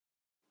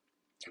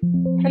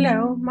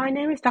Hello, my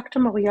name is Dr.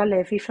 Moria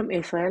Levy from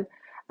Israel.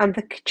 I'm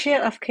the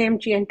chair of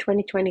KMGN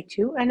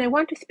 2022, and I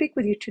want to speak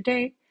with you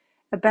today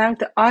about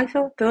the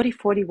ISO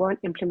 3041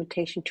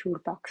 implementation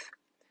toolbox.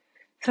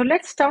 So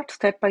let's start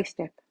step by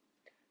step.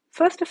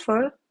 First of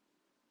all,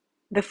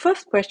 the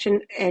first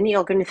question any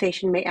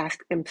organization may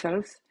ask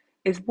themselves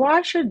is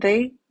why should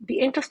they be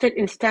interested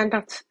in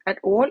standards at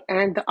all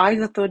and the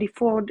ISO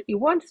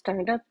 3041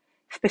 standard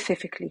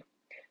specifically?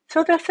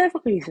 So there are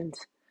several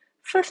reasons.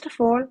 First of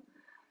all,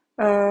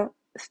 uh,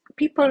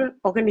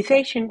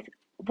 organizations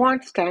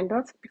want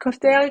standards because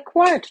they are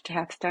required to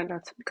have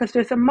standards, because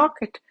there's a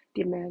market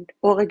demand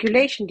or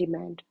regulation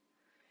demand.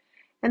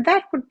 And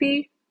that would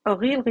be a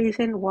real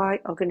reason why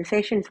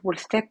organizations will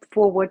step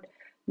forward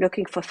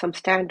looking for some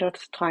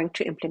standards, trying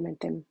to implement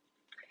them.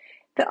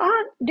 There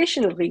are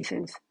additional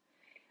reasons.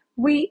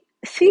 We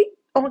see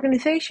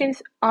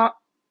organizations are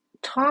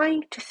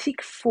trying to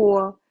seek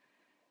for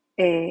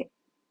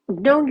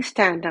knowing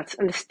standards,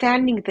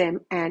 understanding them,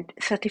 and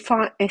having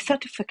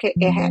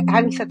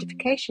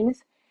certifications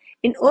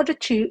in order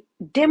to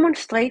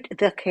demonstrate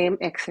their KM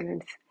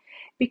excellence.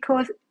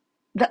 Because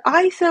the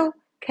ISO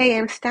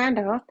KM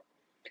standard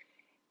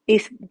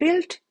is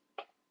built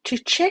to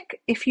check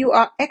if you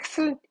are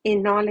excellent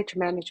in knowledge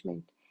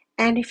management.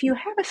 And if you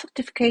have a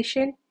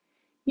certification,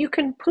 you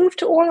can prove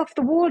to all of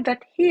the world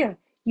that here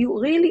you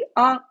really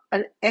are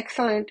an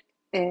excellent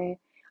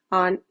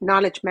on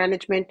knowledge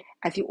management,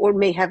 as you all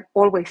may have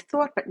always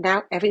thought, but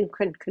now everyone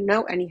can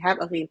know and you have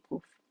a real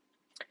proof.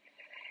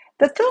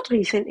 The third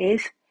reason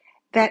is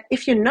that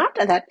if you're not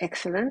that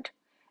excellent,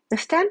 the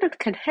standard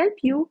can help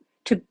you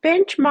to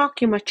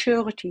benchmark your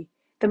maturity,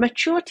 the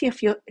maturity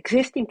of your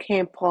existing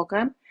KM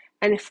program.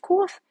 And of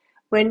course,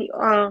 when you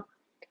are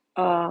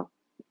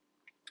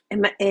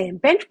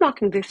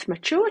benchmarking this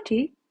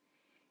maturity,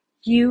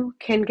 you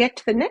can get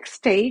to the next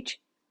stage,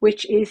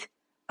 which is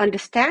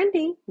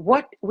understanding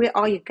where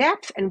are your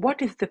gaps and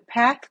what is the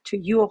path to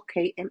your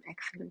KM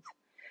excellence.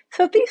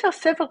 So these are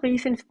several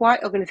reasons why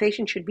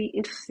organizations should be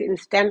interested in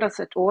standards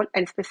at all,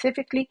 and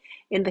specifically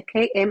in the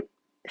KM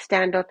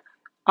standard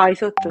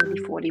ISO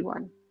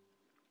 3041.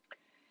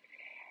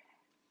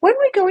 When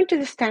we go into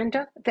the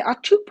standard, there are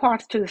two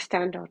parts to the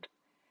standard: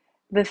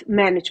 the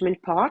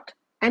management part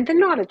and the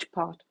knowledge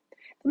part.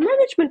 The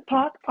management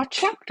part are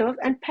chapters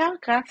and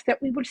paragraphs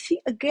that we will see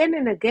again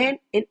and again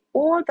in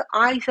all the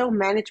ISO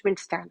management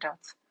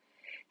standards.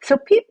 So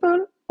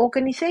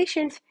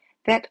organizations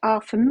that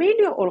are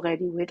familiar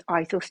already with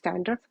ISO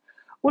standards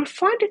will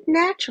find it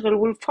natural,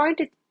 will find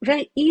it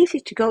very easy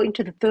to go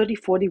into the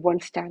 3041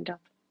 standard.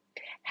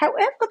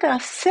 However, there are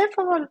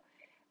several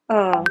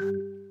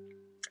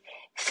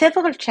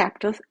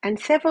chapters and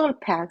several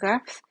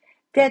paragraphs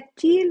that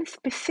deal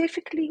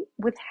specifically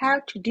with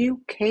how to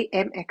do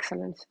KM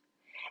excellence.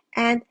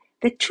 And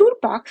the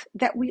toolbox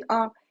that we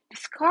are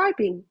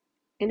describing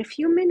in a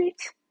few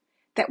minutes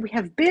that we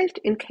have built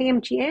in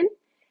KMGN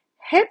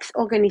helps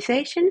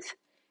organizations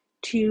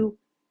to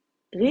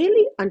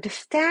really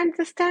understand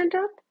the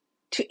standard,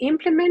 to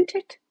implement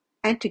it,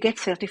 and to get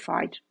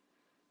certified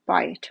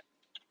by it.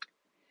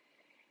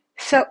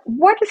 So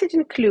what does it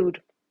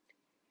include?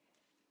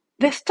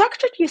 The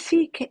structure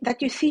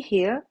that you see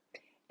here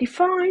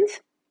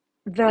defines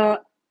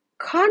the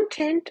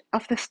content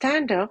of the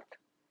standard,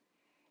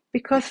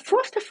 because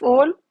first of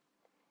all,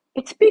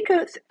 it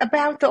speaks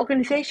about the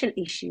organizational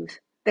issues,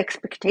 the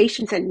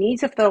expectations and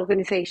needs of the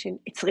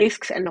organization, its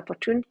risks and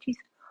opportunities.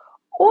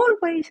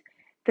 Always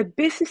the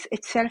business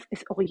itself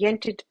is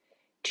oriented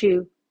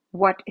to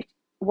what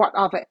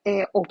are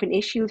the open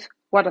issues,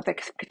 what are the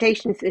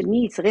expectations, the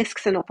needs,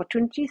 risks, and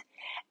opportunities,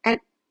 and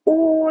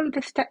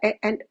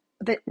and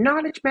the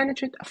knowledge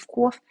management, of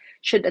course,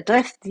 should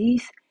address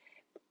these,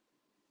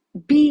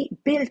 be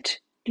built,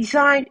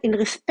 designed in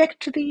respect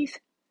to these,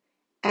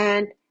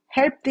 and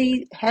help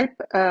the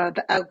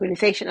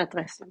organization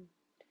address them.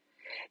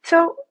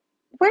 So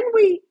when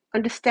we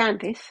understand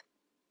this,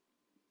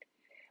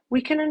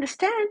 we can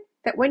understand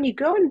that when you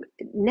go and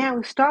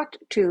now start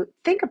to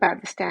think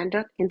about the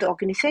standard in the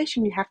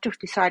organization, you have to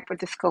decide what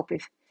the scope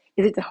is.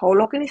 Is it the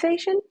whole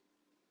organization?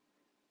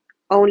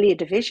 Only a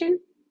division?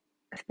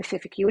 A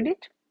specific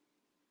unit?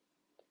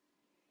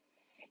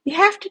 You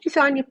have to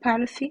design your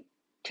policy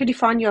to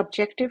define your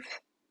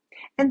objectives.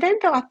 And then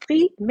there are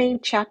three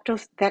main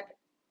chapters that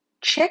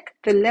check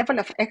the level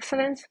of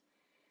excellence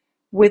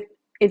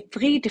in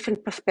three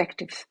different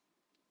perspectives.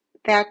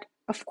 That,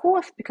 of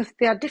course, because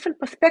there are different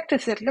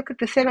perspectives that look at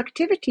the same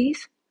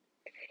activities,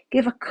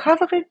 give a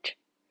coverage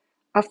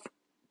of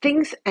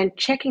things and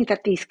checking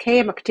that these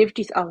KM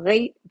activities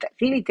that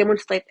really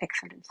demonstrate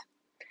excellence.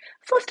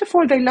 First of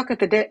all, they look at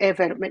the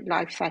development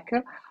life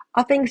cycle.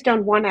 Are things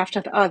done one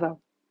after the other,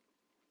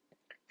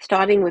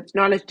 starting with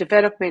knowledge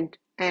development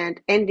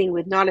and ending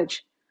with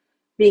knowledge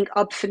being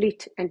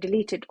obsolete and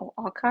deleted or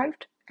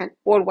archived, and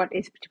all what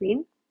is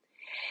between?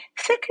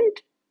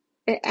 Second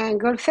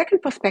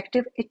second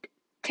perspective, it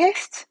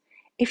tests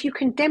if you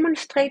can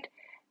demonstrate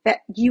that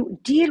you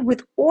deal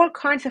with all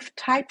kinds of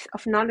types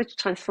of knowledge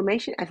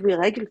transformation, as we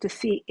regularly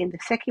see in the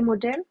SECI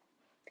model.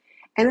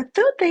 And the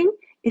third thing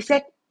is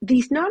that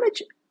these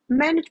knowledge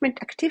management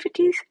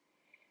activities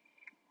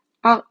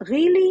are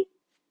really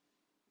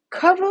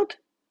covered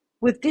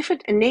with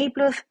different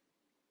enablers,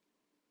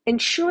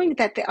 ensuring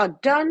that they are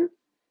done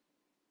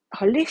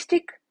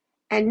holistic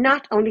and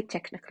not only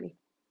technically.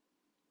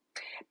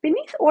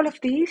 Beneath all of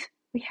these,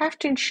 we have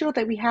to ensure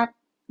that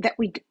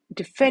we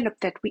develop,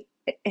 that we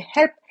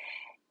help,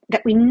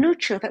 that we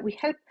nurture, that we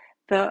help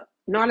the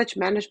knowledge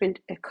management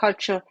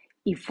culture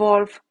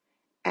evolve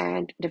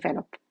and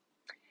develop.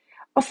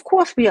 Of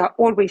course, we are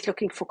always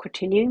looking for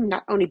continuing,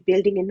 not only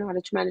building a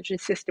knowledge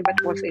management system,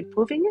 but also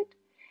improving it.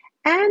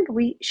 And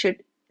we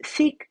should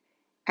seek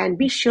and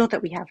be sure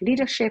that we have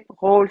leadership,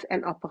 roles,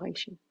 and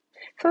operation.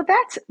 So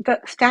that's the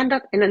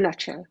standard in a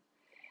nutshell.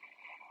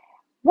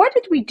 What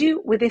did we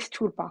do with this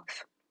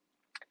toolbox?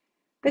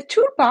 The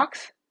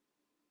toolbox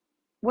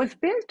was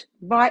built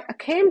by a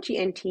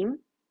KMGN team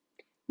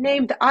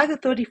named the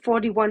ISO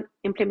 3041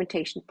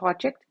 Implementation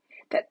Project.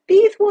 That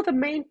these were the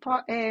main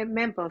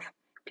members,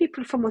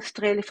 people from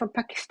Australia, from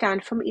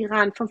Pakistan, from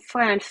Iran, from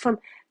France, from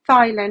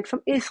Thailand,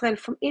 from Israel,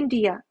 from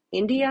India,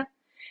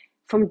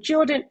 from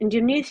Jordan,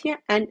 Indonesia,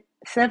 and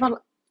several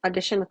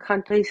additional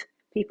countries,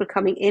 people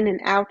coming in and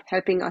out,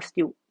 helping us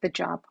do the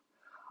job.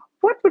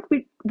 What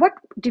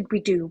did we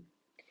do?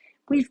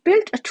 We've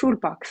built a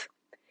toolbox.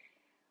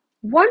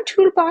 One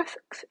toolbox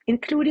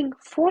including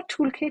 4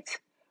 toolkits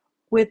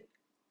with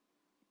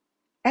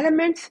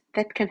elements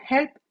that can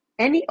help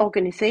any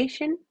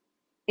organization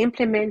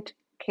implement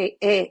the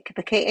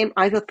KM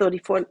ISO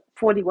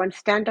 3441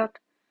 standard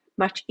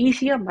much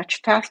easier,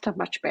 much faster,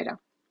 much better.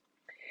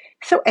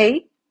 So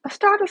a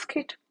starter's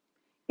kit,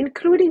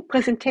 including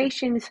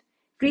presentations,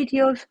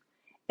 videos,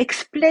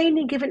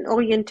 explaining, given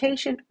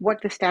orientation,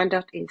 what the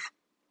standard is.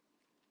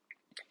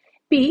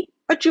 B,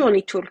 a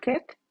journey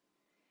toolkit,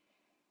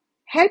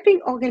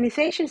 helping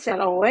organizations that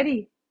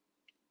already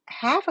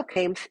have a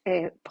claims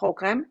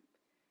program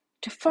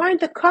to find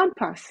the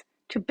compass,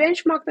 to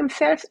benchmark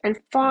themselves and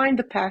find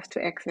the path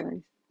to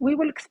excellence. We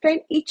will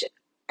explain each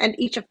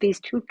of these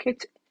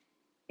toolkits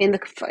in the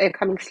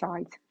coming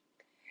slides.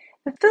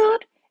 The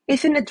third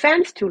is an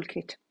advanced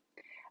toolkit,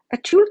 a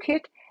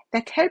toolkit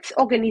that helps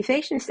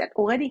organizations that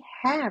already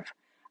have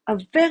a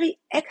very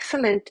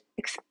excellent,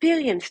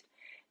 experienced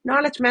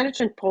knowledge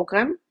management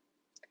program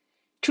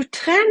to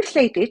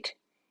translate it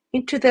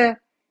into the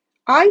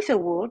ISO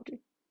wording,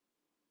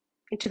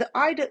 into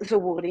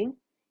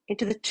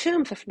the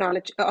terms of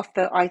knowledge of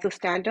the ISO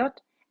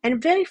standard,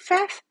 and very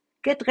fast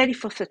get ready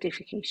for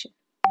certification.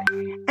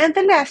 And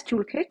the last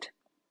toolkit,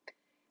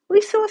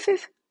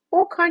 resources,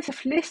 all kinds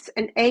of lists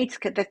and aids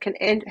that can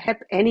help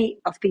any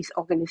of these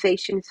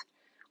organizations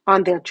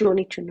on their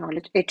journey to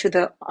knowledge, to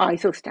the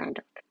ISO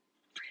standard.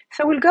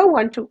 So we'll go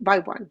one by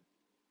one.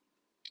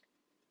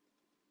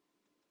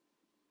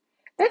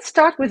 Let's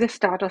start with the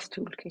Starters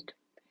Toolkit.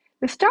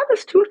 The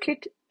Starters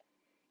Toolkit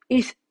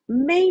is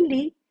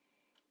mainly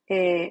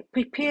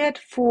prepared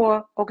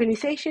for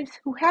organizations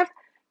who have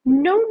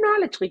no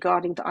knowledge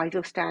regarding the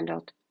ISO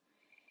standard.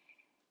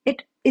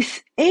 It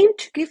is aimed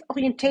to give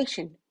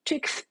orientation, to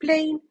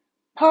explain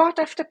part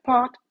after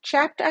part,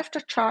 chapter after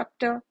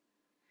chapter,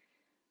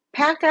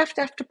 paragraph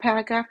after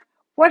paragraph,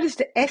 what is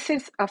the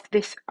essence of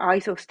this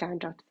ISO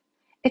standard.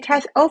 It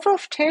has over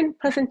 10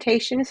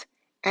 presentations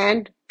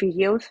and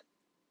videos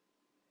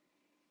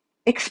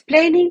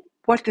explaining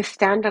what the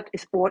standard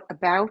is all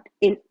about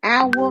in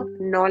our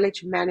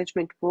knowledge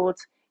management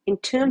words, in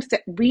terms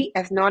that we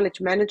as knowledge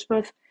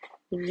managers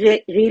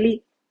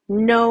really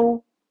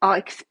know, are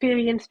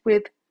experienced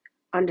with,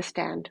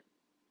 understand.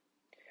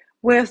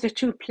 Where is the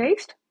tool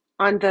placed?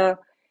 On the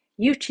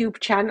YouTube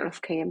channel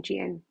of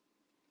KMGN.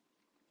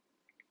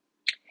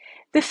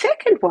 The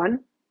second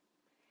one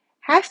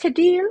has to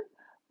deal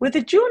with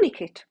the Journey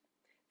Kit.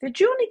 The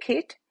Journey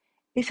Kit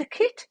is a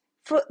kit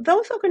for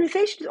those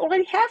organizations that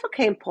already have a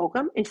KM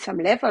program in some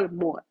level,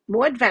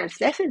 more advanced,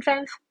 less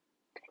advanced,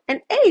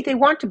 and A, they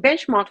want to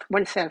benchmark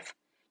oneself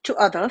to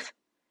others,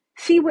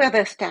 see where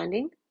they're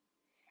standing,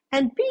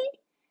 and B,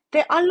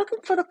 they are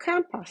looking for the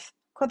compass,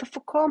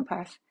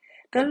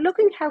 They're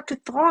looking how to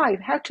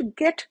thrive, how to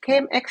get to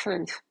KM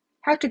excellence,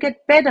 how to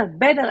get better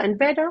and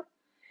better,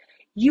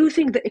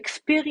 using the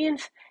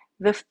experience,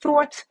 the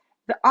thoughts,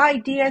 the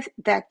ideas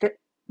that the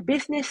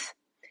business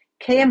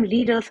KM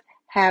leaders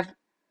have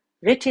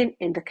written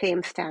in the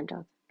KM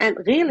standard. And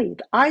really,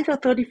 the ISO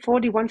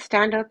 3041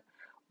 standard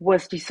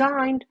was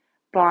designed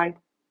by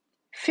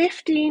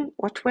 15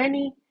 or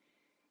 20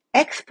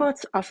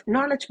 experts of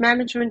knowledge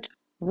management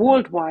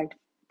worldwide,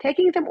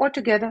 taking them all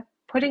together,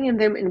 putting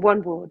them in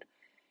one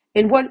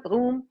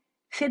room,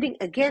 sitting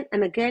again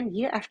and again,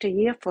 year after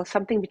year, for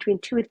something between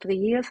 2 and 3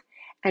 years,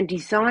 and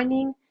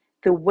designing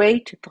the way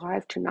to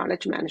drive to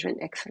knowledge management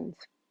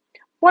excellence.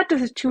 What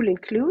does the tool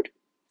include?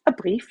 A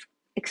brief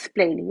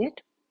explaining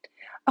it,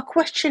 a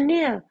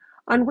questionnaire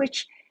on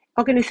which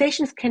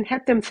organizations can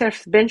help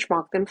themselves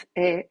benchmark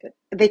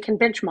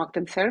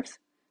themselves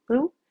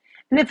through,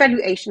 an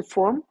evaluation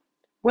form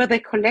where they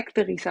collect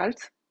the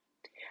results,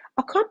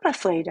 a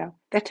compass radar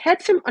that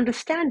helps them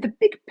understand the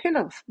big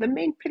pillars, the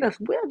main pillars.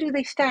 Where do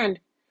they stand?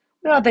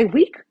 Where are they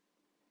weak?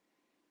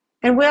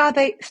 And where are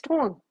they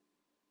strong?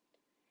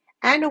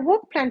 And a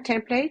work plan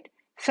template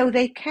so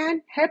they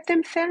can help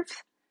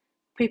themselves,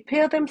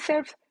 prepare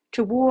themselves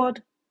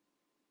toward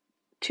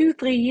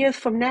 2-3 years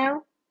from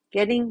now,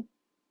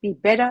 be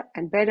better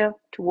and better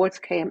towards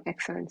KM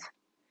excellence.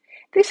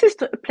 This is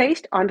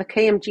placed on the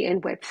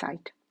KMGN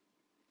website.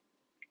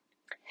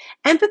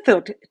 And the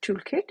third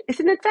toolkit is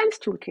an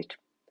advanced toolkit,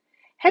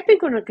 helping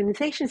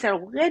organizations that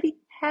already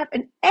have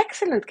an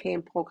excellent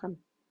KM program.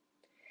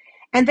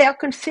 And they are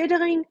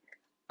considering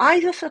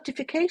ISO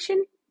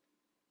certification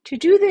to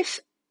do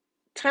this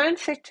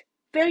transit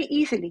very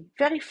easily,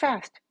 very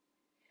fast.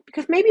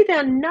 Because maybe they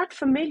are not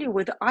familiar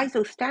with the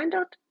ISO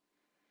standard,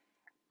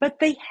 but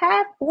they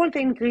have all the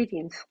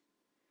ingredients.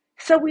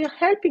 So we are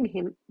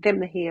helping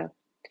them here.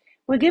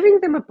 We're giving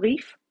them a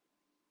brief,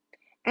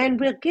 and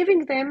we're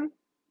giving them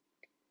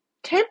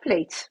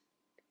templates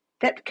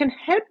that can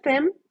help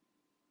them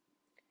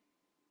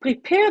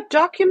prepare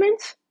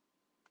documents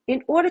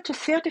in order to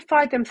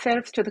certify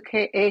themselves to the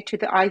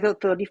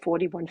ISO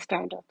 3041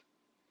 standard.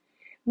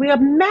 We are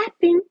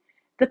mapping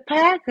the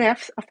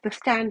paragraphs of the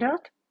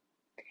standard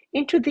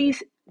into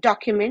these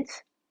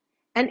documents,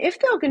 and if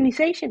the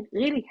organization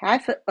really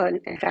has an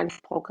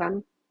advanced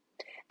program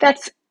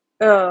that's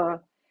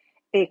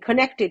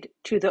connected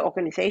to the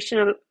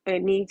organizational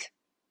needs,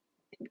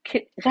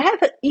 can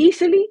rather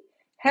easily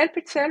help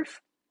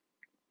itself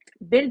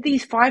build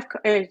these 5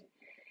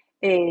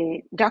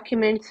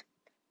 documents,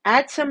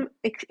 add some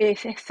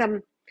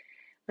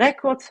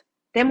records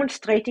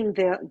demonstrating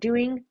their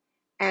doing,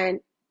 and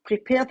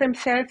prepare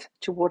themselves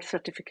towards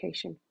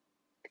certification.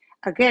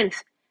 Again,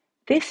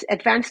 this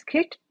advanced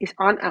kit is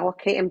on our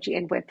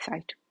KMGN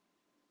website.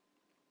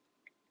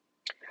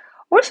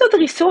 Also, the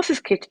resources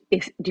kit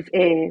is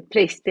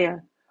placed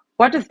there.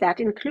 What does that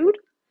include?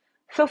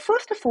 So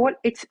first of all,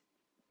 it's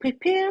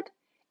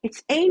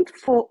aimed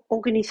for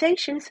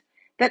organizations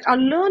that are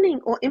learning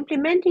or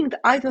implementing the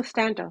ISO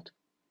standard.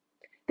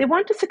 They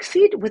want to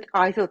succeed with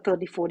ISO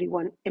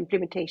 3041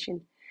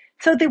 implementation.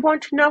 So they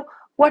want to know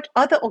what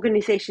other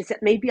organizations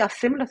that maybe are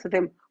similar to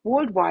them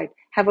worldwide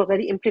have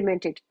already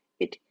implemented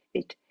it.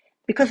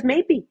 Because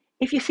maybe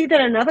if you see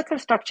that another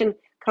construction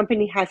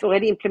company has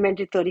already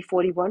implemented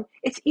 3041,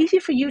 it's easy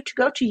for you to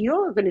go to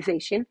your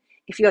organization,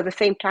 if you're the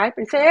same type,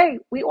 and say, hey,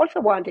 we also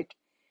want it.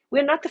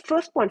 We're not the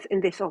first ones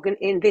in this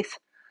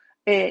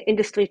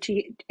industry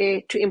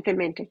to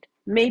implement it.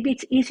 Maybe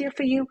it's easier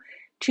for you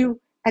to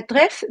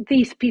address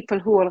these people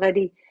who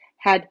already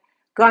had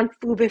gone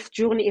through this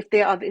journey if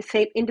they are the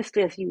same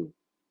industry as you,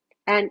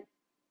 and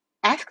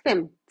ask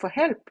them for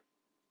help,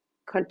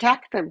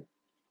 contact them,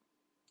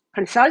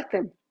 consult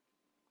them.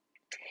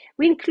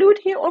 We include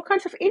here all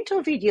kinds of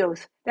intro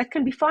videos that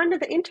can be found on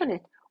the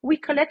internet. We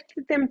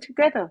collected them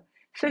together.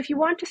 So if you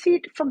want to see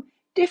it from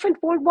different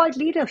worldwide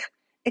leaders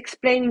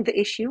explaining the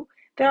issue,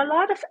 there are a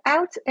lot of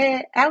out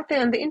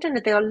there on the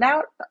internet. There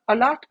are a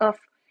lot of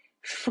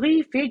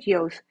free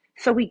videos.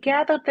 So we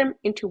gathered them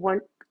into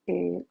one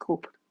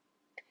group.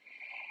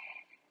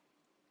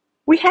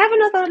 We have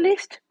another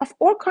list of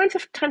all kinds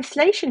of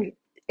translations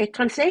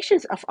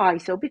of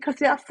ISO, because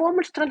there are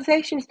formal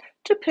translations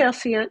to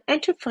Persian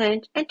and to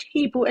French and to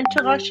Hebrew and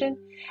to Russian,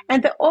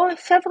 and there are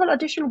several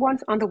additional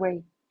ones on the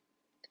way.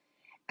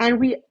 And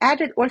we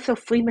added also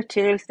free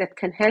materials that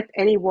can help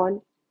anyone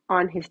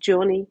on his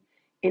journey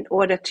in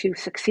order to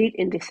succeed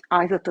in this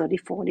ISO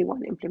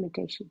 3041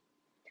 implementation.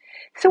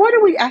 So what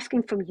are we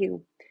asking from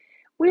you?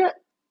 We are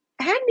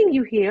handing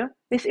you here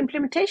this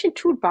implementation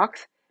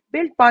toolbox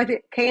built by the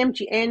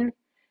KMGN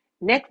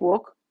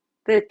network,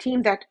 the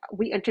team that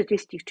we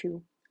introduced you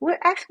to. We're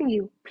asking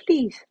you,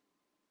 please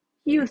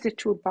use the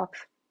toolbox.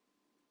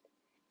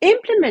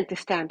 Implement the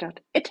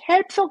standard. It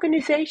helps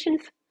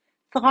organizations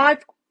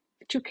thrive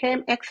to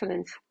KM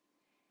excellence.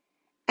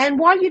 And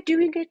while you're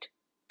doing it,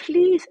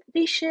 please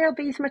reshare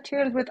these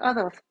materials with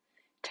others.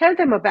 Tell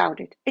them about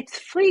it. It's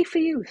free for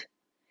use.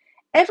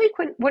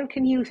 Everyone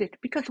can use it,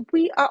 because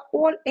we are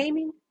all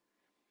aiming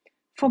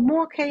for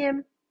more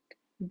KM,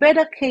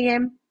 better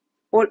KM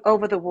all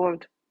over the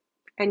world.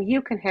 And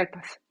you can help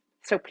us.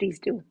 So please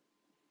do.